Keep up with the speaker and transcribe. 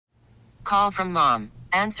Call from mom.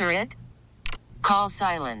 Answer it. Call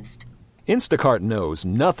silenced. Instacart knows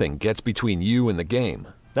nothing gets between you and the game.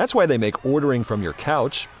 That's why they make ordering from your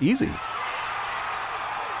couch easy.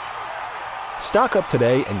 Stock up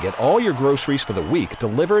today and get all your groceries for the week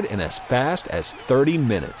delivered in as fast as 30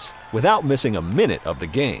 minutes without missing a minute of the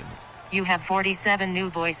game. You have 47 new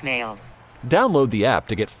voicemails. Download the app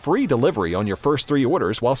to get free delivery on your first 3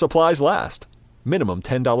 orders while supplies last. Minimum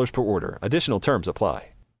 $10 per order. Additional terms apply.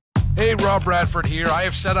 Hey, Rob Bradford here. I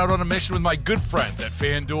have set out on a mission with my good friends at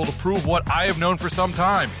FanDuel to prove what I have known for some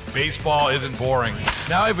time. Baseball isn't boring.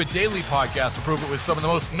 Now I have a daily podcast to prove it with some of the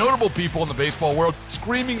most notable people in the baseball world,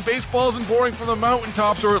 screaming baseball isn't boring from the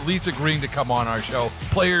mountaintops, or at least agreeing to come on our show.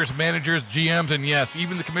 Players, managers, GMs, and yes,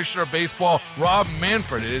 even the commissioner of baseball, Rob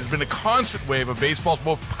Manfred. It has been a constant wave of baseball's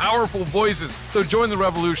most powerful voices. So join the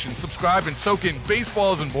revolution. Subscribe and soak in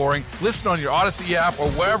Baseball Isn't Boring. Listen on your Odyssey app or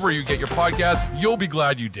wherever you get your podcasts. You'll be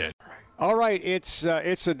glad you did. All right, it's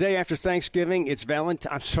the day after Thanksgiving. It's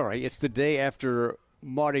it's the day after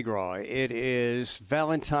Mardi Gras. It is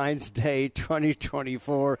Valentine's Day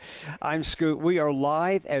 2024. I'm Scoot. We are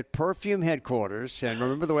live at Perfume Headquarters. And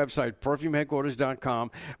remember the website, perfumeheadquarters.com.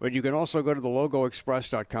 But you can also go to the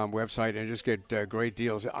logoexpress.com website and just get great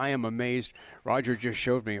deals. I am amazed. Roger just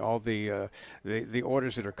showed me all the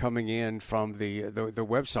orders that are coming in from the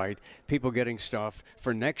website, people getting stuff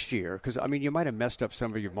for next year. Because, I mean, you might have messed up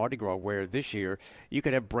some of your Mardi Gras wear this year. You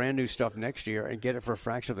could have brand new stuff next year and get it for a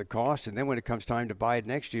fraction of the cost. And then when it comes time to buy it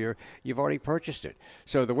next year, you've already purchased it.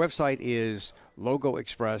 So the website is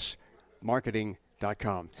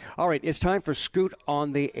logoexpressmarketing.com. All right, it's time for Scoot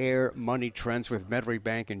on the Air Money Trends with Metairie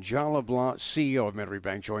Bank, and John LeBlanc, CEO of Metairie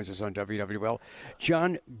Bank, joins us on WWL.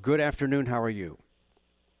 John, good afternoon. How are you?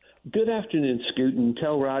 Good afternoon, Scoot, and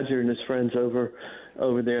tell Roger and his friends over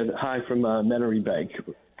there that hi from Metairie Bank.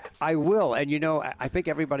 I will. And, you know, I think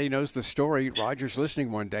everybody knows the story. Roger's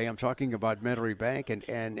listening one day. I'm talking about Metairie Bank,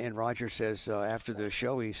 and Roger says after the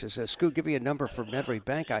show, he says, Scoot, give me a number for Metairie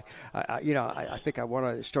Bank. I think I want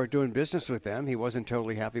to start doing business with them. He wasn't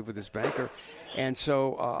totally happy with his banker. And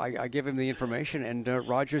so I give him the information, and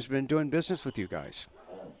Roger's been doing business with you guys.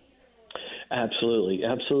 Absolutely.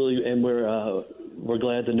 And we're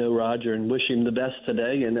glad to know Roger and wish him the best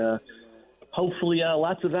today. And hopefully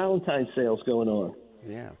lots of Valentine's sales going on.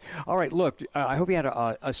 Yeah. All right. Look, I hope you had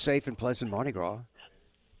a safe and pleasant Mardi Gras.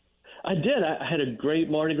 I did. I had a great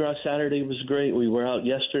Mardi Gras Saturday. It was great. We were out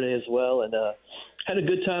yesterday as well, and had a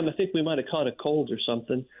good time. I think we might have caught a cold or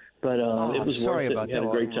something, but it was sorry worth it. About we had that.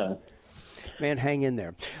 a great time. Man, hang in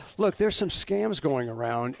there. Look, there's some scams going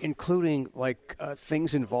around, including like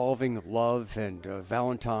things involving love and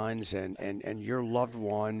Valentine's and your loved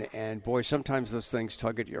one. And, boy, sometimes those things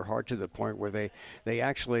tug at your heart to the point where they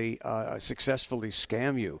actually successfully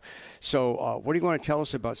scam you. So what do you want to tell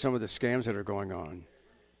us about some of the scams that are going on?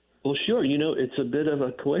 Well, sure. You know, it's a bit of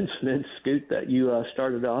a coincidence, Scoot, that you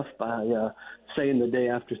started off by saying the day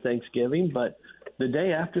after Thanksgiving. But the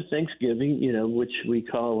day after Thanksgiving, you know, which we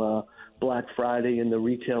call Black Friday in the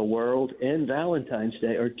retail world, and Valentine's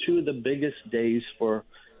Day are two of the biggest days for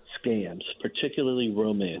scams, particularly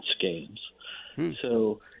romance scams.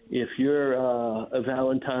 So if you're a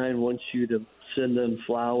Valentine wants you to send them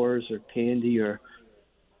flowers or candy or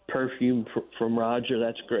perfume from Roger,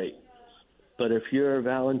 that's great. But if your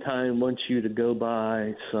Valentine wants you to go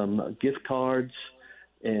buy some gift cards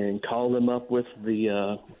and call them up with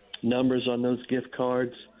the numbers on those gift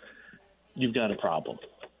cards, you've got a problem.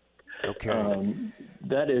 Okay.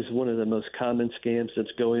 That is one of the most common scams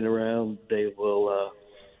that's going around. They will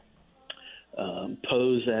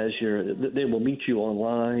pose as they will meet you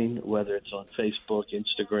online, whether it's on Facebook,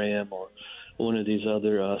 Instagram, or one of these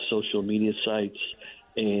other social media sites,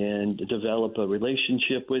 and develop a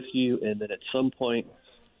relationship with you. And then at some point,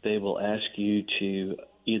 they will ask you to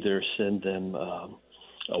either send them a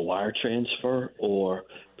wire transfer or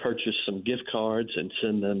purchase some gift cards and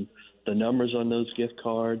send them the numbers on those gift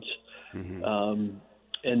cards. Mm-hmm.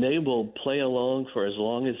 And they will play along for as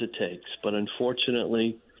long as it takes. But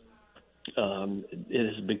unfortunately, it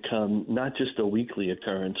has become not just a weekly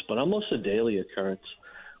occurrence, but almost a daily occurrence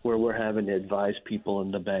where we're having to advise people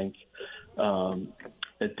in the bank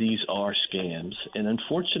that these are scams. And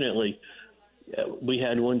unfortunately, we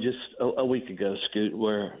had one just a week ago, Scoot,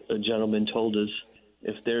 where a gentleman told us,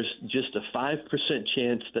 if there's just a 5%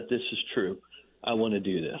 chance that this is true, I want to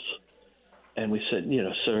do this. And we said,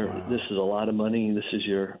 sir, wow, this is a lot of money. This is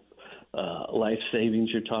your life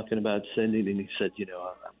savings you're talking about sending. And he said,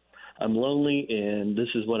 I'm lonely and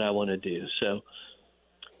this is what I want to do. So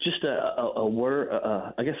just a word,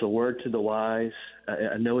 I guess a word to the wise.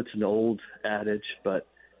 I know it's an old adage, but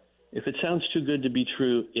if it sounds too good to be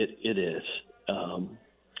true, it is.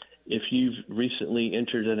 If you've recently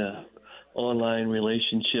entered in a online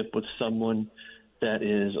relationship with someone that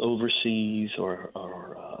is overseas or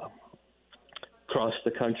across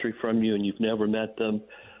the country from you and you've never met them,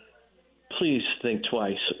 please think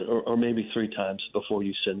twice or maybe 3 times before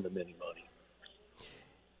you send them any money.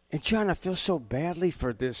 And John, I feel so badly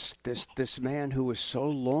for this man who was so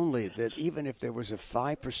lonely that even if there was a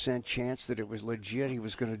 5% chance that it was legit, he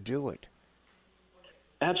was going to do it.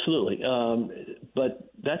 Absolutely. But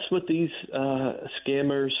that's what these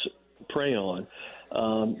scammers prey on.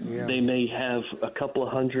 They may have a couple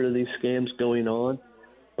of hundred of these scams going on,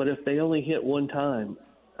 but if they only hit one time,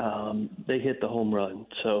 they hit the home run.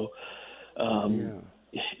 So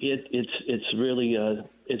it's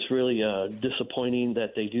really disappointing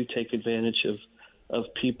that they do take advantage of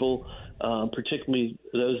people, particularly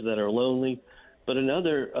those that are lonely. But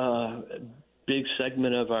another big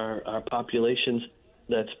segment of our populations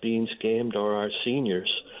that's being scammed are our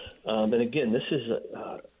seniors. And again, this is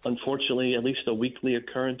unfortunately at least a weekly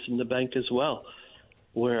occurrence in the bank as well,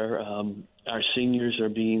 where our seniors are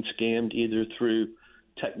being scammed either through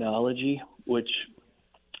technology, which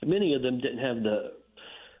many of them didn't have the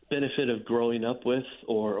benefit of growing up with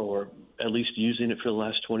or at least using it for the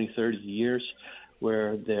last 20, 30 years,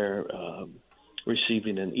 where they're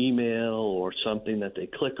receiving an email or something that they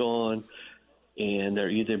click on, and they're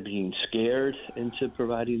either being scared into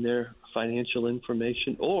providing their financial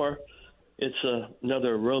information, or it's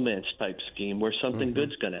another romance-type scheme where something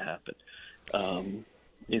good's going to happen.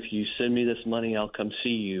 If you send me this money, I'll come see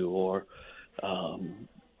you, or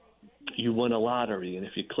you won a lottery, and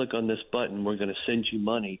if you click on this button, we're going to send you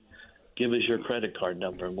money. Give us your credit card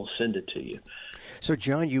number, and we'll send it to you. So,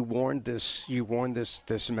 John, you warned this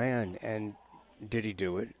man, and did he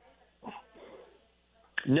do it?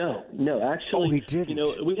 No, actually. Oh, he didn't. You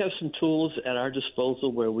know, we have some tools at our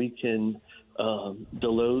disposal where we can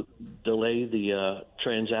delay the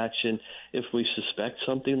transaction if we suspect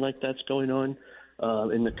something like that's going on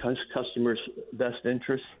in the customer's best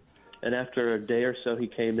interest. And after a day or so, he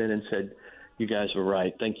came in and said, "You guys were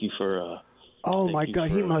right. Thank you for." Oh my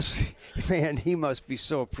God, he must be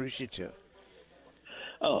so appreciative.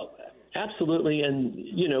 Oh, absolutely. And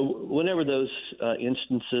you know, whenever those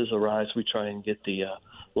instances arise, we try and get the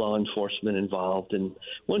law enforcement involved. And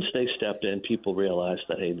once they step in, people realize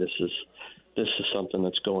that, hey, this is something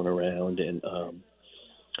that's going around. And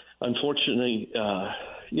unfortunately,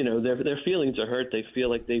 you know, their feelings are hurt. They feel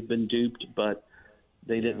like they've been duped, but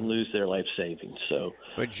they didn't lose their life savings. So,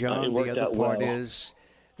 but John, the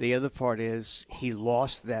other part is he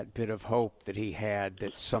lost that bit of hope that he had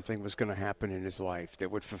that something was going to happen in his life that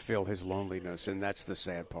would fulfill his loneliness, and that's the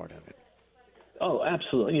sad part of it. Oh,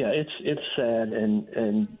 absolutely. Yeah, it's sad,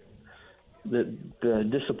 and the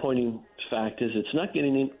disappointing fact is it's not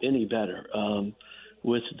getting any better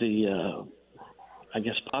with the I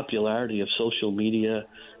guess popularity of social media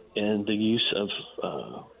and the use of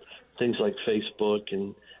things like Facebook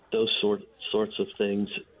and those sorts of things.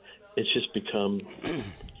 It's just become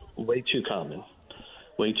way too common.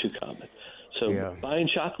 So buying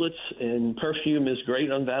chocolates and perfume is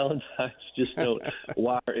great on Valentine's. Just don't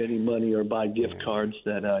wire any money or buy gift cards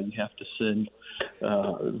that you have to send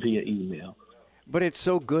via email. But it's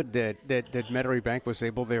so good that Metairie Bank was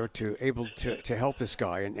able to help this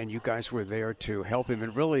guy, and you guys were there to help him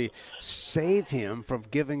and really save him from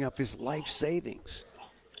giving up his life savings.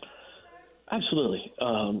 Absolutely.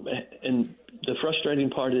 And the frustrating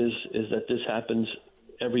part is that this happens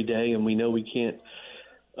every day, and we know we can't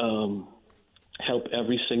help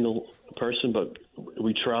every single person, but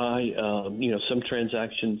we try. You know, some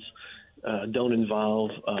transactions don't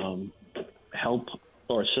involve help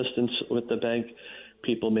or assistance with the bank.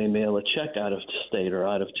 People may mail a check out of state or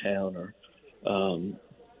out of town, or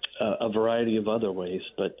a variety of other ways.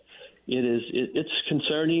 But it's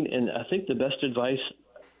concerning, and I think the best advice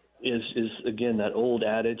is again that old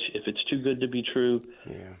adage: if it's too good to be true,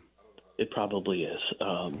 it probably is.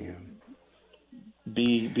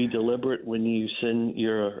 Be deliberate when you send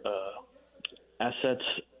your assets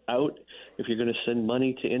out. If you're going to send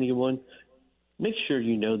money to anyone, make sure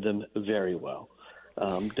you know them very well.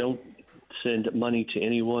 Don't send money to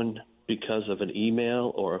anyone because of an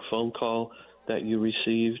email or a phone call that you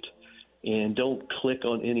received, and don't click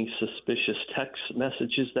on any suspicious text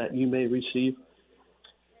messages that you may receive.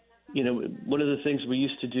 You know, one of the things we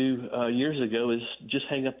used to do years ago is just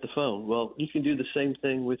hang up the phone. Well, you can do the same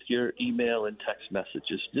thing with your email and text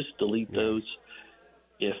messages. Just delete those.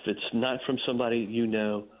 If it's not from somebody you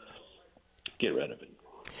know, get rid of it.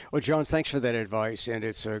 Well, John, thanks for that advice, and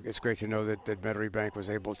it's great to know that Metairie Bank was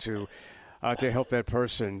able to to help that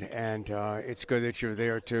person. And it's good that you're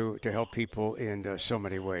there to help people in so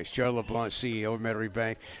many ways. Joe LeBlanc, CEO of Metairie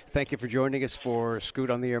Bank, thank you for joining us for Scoot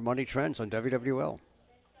on the Air Money Trends on WWL.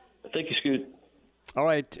 Thank you, Scoot. All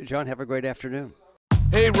right, John, have a great afternoon.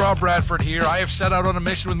 Hey, Rob Bradford here. I have set out on a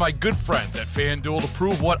mission with my good friends at FanDuel to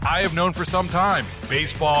prove what I have known for some time.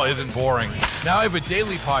 Baseball isn't boring. Now I have a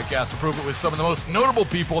daily podcast to prove it with some of the most notable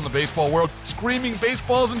people in the baseball world, screaming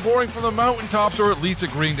baseball isn't boring from the mountaintops, or at least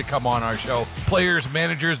agreeing to come on our show. Players,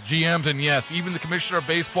 managers, GMs, and yes, even the commissioner of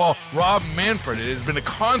baseball, Rob Manfred. It has been a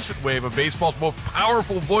constant wave of baseball's most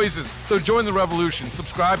powerful voices. So join the revolution.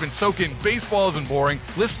 Subscribe and soak in Baseball Isn't Boring.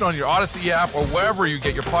 Listen on your Odyssey app or wherever you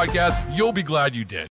get your podcasts. You'll be glad you did.